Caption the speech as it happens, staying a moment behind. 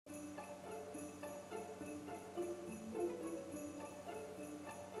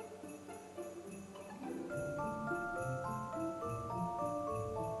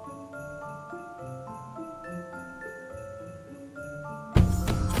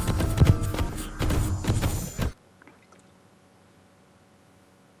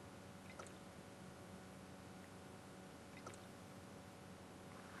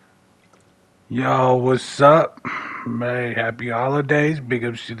Yo, what's up? Hey, happy holidays. Big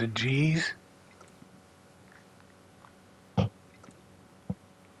ups to the G's.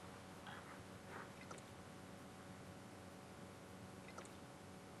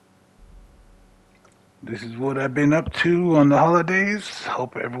 This is what I've been up to on the holidays.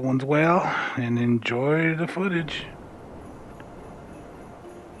 Hope everyone's well and enjoy the footage.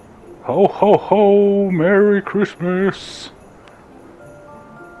 Ho, ho, ho. Merry Christmas.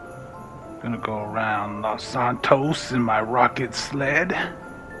 Gonna go around Los Santos in my rocket sled.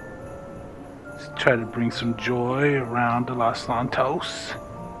 Just try to bring some joy around the Los Santos.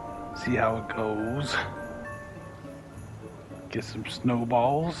 See how it goes. Get some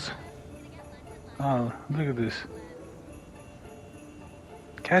snowballs. Oh, look at this.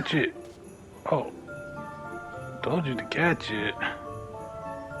 Catch it. Oh, told you to catch it.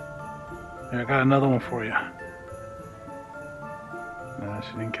 Here, I got another one for you. No,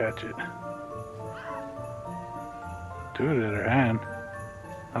 she didn't catch it. Threw it at her hand.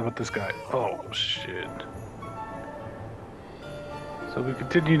 How about this guy? Oh, shit. So we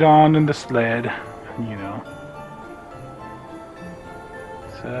continued on in the sled, you know.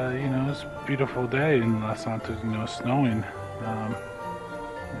 It's a beautiful day in Los Santos, snowing. A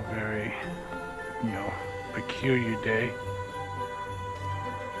very, peculiar day.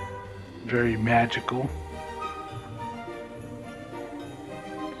 Very magical.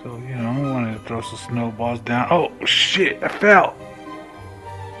 So, I wanted to throw some snowballs down. Oh, shit, I fell!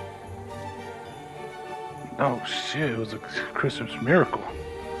 Oh, shit, it was a Christmas miracle.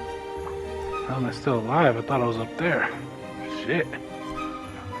 How am I still alive? I thought I was up there. Shit.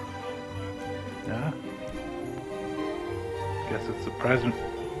 Yeah. Guess it's a present.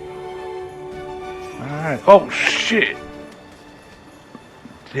 Alright. Oh, shit!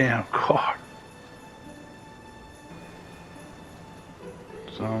 Damn car.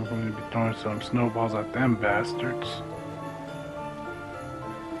 So I'm going to be throwing some snowballs at them bastards.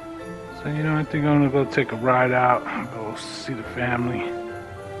 So, I think I'm going to go take a ride out, go see the family,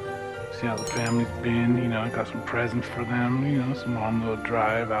 see how the family's been. I got some presents for them, some long little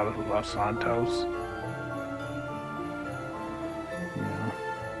drive out of Los Santos.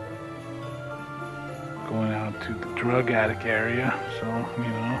 Going out to the drug addict area, so,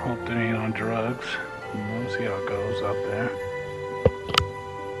 hope they ain't on drugs. See how it goes out there.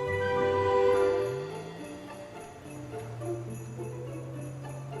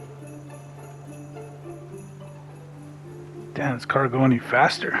 Damn, this car go any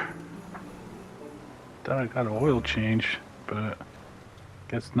faster? Thought I got an oil change, but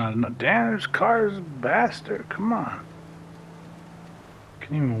guess not enough. Damn, this car is a bastard. Come on.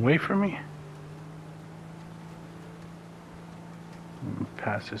 Can you even wait for me? I'm gonna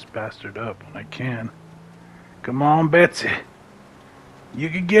pass this bastard up when I can. Come on, Betsy. You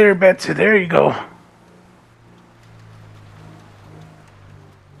can get her, Betsy. There you go.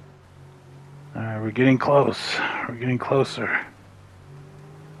 Alright, we're getting close. We're getting closer. I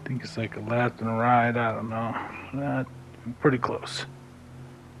think it's like a left and a right. I don't know. Pretty close.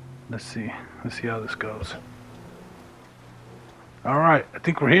 Let's see. Let's see how this goes. Alright, I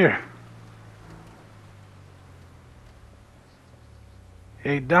think we're here.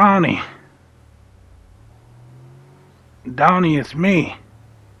 Hey, Donnie. Donnie, it's me.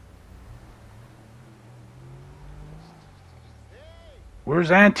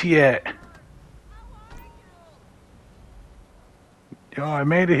 Where's Auntie at? Yo, I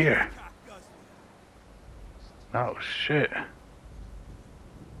made it here. Oh, shit.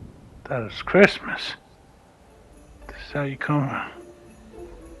 That is Christmas. This is how you come.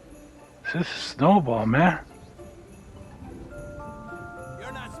 This is Snowball, man.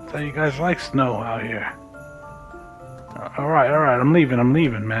 That's how you guys like snow out here. Alright, I'm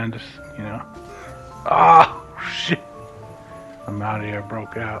leaving, man. Just, Oh, shit. I'm out of here,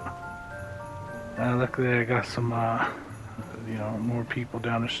 broke out. Luckily I got some, more people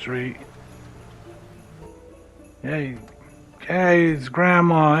down the street. Hey, it's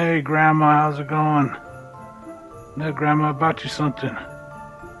Grandma. Hey, Grandma, how's it going? No, Grandma, I bought you something.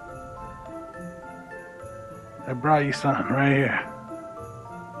 I brought you something right here.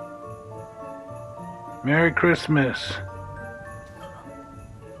 Merry Christmas.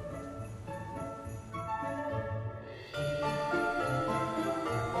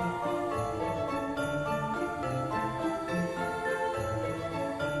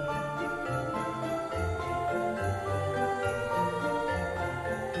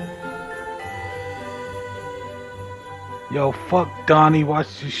 Yo, fuck Donnie, watch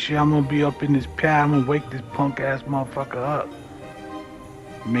this shit. I'm gonna be up in this pad. I'm gonna wake this punk ass motherfucker up.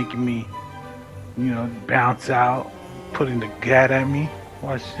 Making me, bounce out, putting the gat at me.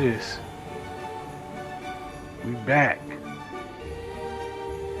 Watch this. We back.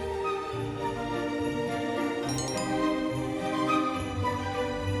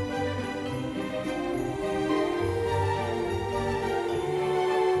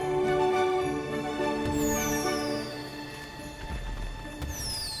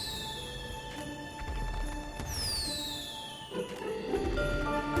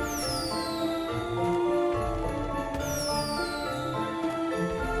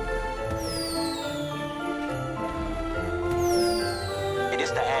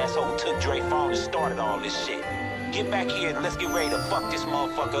 Asshole took Dre phone and started all this shit. Get back here and let's get ready to fuck this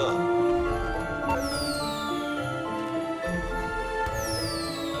motherfucker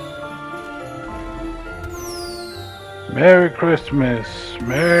up. Merry Christmas.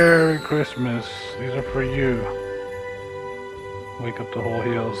 Merry Christmas. These are for you. Wake up the whole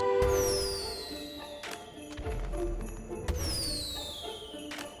hills.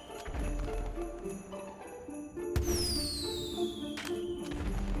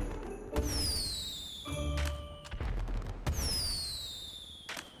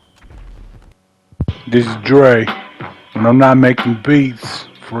 This is Dre. When I'm not making beats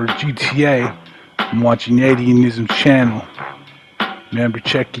for GTA, I'm watching Aidienizm channel. Remember,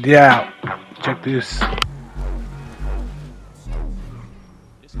 check it out. Check this.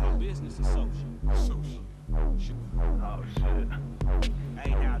 It's my business associate. Oh shit.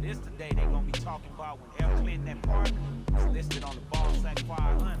 Hey, now this the day they gonna be talking about when F. Clinton that partner is listed on the ball sack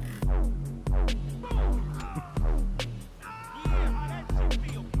 500.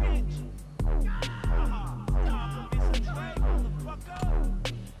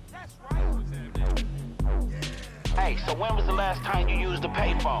 Hey, so when was the last time you used a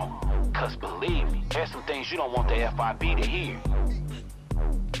payphone? Cause believe me, there's some things you don't want the FIB to hear.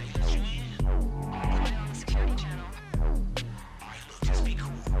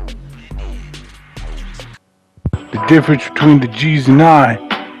 The difference between the G's and I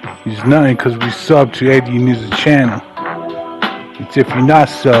is nothing because we sub to Aidienizm channel. It's if you're not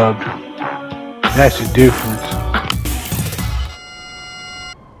subbed, that's the difference.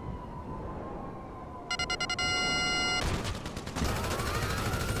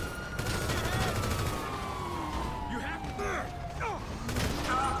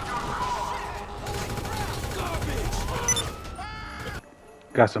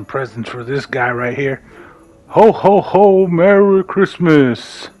 Got some presents for this guy right here. Ho ho ho, Merry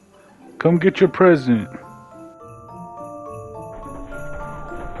Christmas. Come get your present.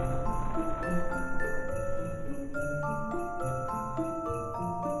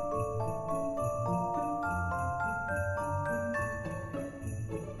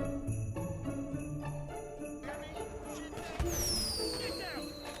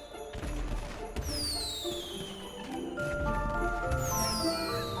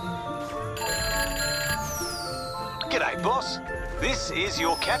 G'day, boss. This is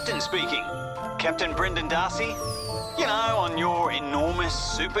your captain speaking. Captain Brendan Darcy. You know, on your enormous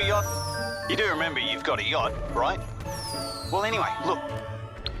super yacht. You do remember you've got a yacht, right? Well, anyway, look.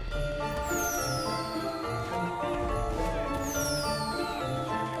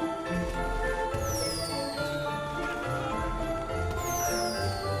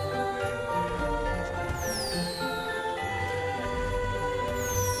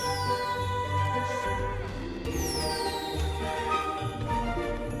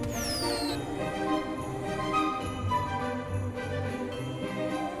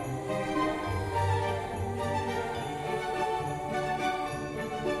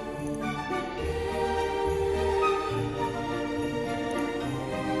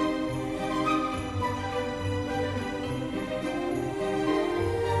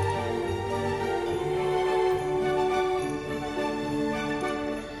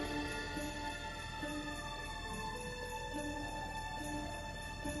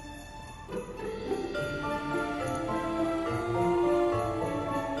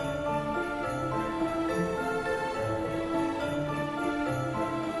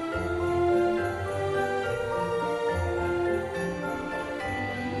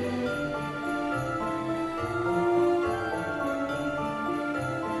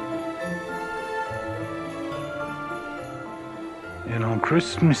 And on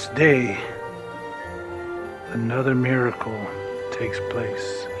Christmas Day, another miracle takes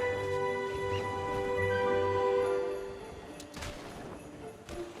place.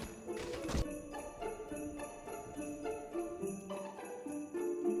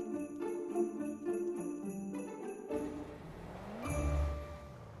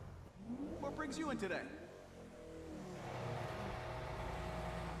 What brings you in today?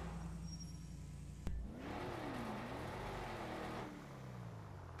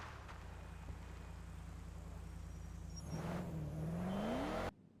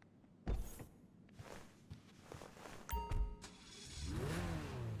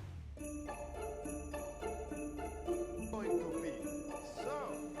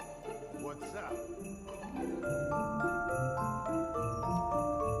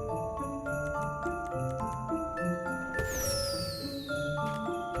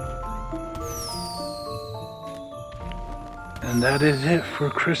 And that is it for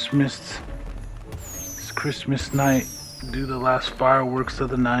Christmas. It's Christmas night. Do the last fireworks of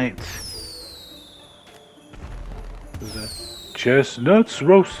the night. Chestnuts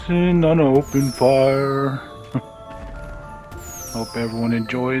roasting on an open fire. Hope everyone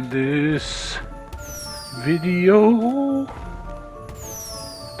enjoyed this video.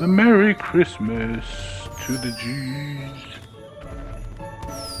 The Merry Christmas to the G's.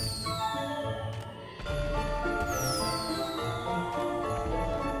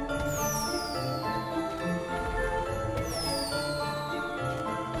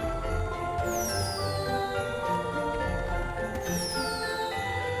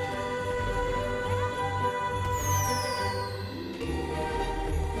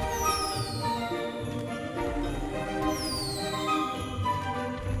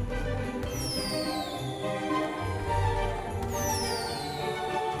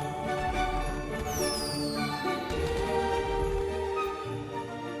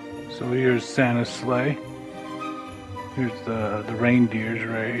 So here's Santa's sleigh. Here's the reindeers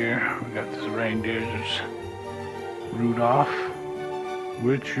right here. We got this reindeer. There's Rudolph,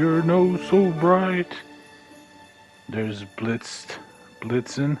 with your nose so bright. There's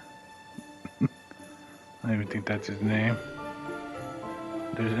Blitzen. I don't even think that's his name.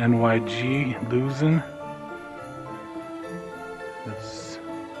 There's NYG, losing. That's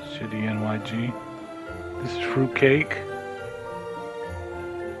shitty NYG. This is Fruitcake.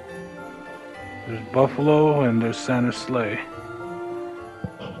 There's Buffalo and there's Santa's sleigh.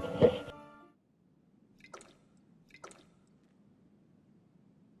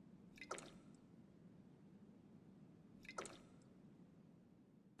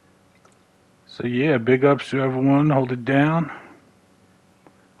 So yeah, big ups to everyone. Hold it down.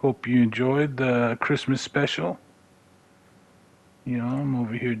 Hope you enjoyed the Christmas special. You know, I'm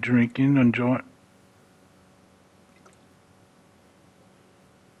over here drinking, enjoying.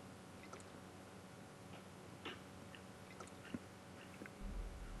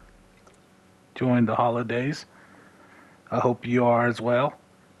 Enjoying the holidays. I hope you are as well.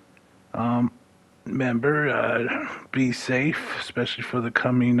 Remember, be safe, especially for the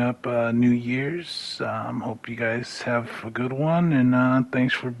coming up New Year's. Hope you guys have a good one, and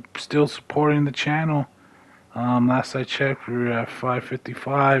thanks for still supporting the channel. Last I checked, we were at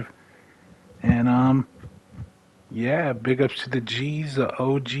 555, and yeah, big ups to the G's, the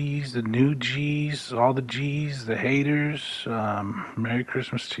OGs, the new G's, all the G's, the haters. Merry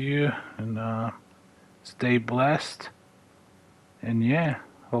Christmas to you, and stay blessed. And yeah,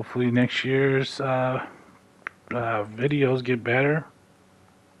 hopefully next year's videos get better.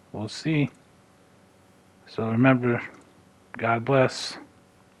 We'll see. So remember, God bless.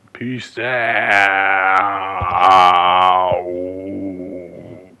 Peace out.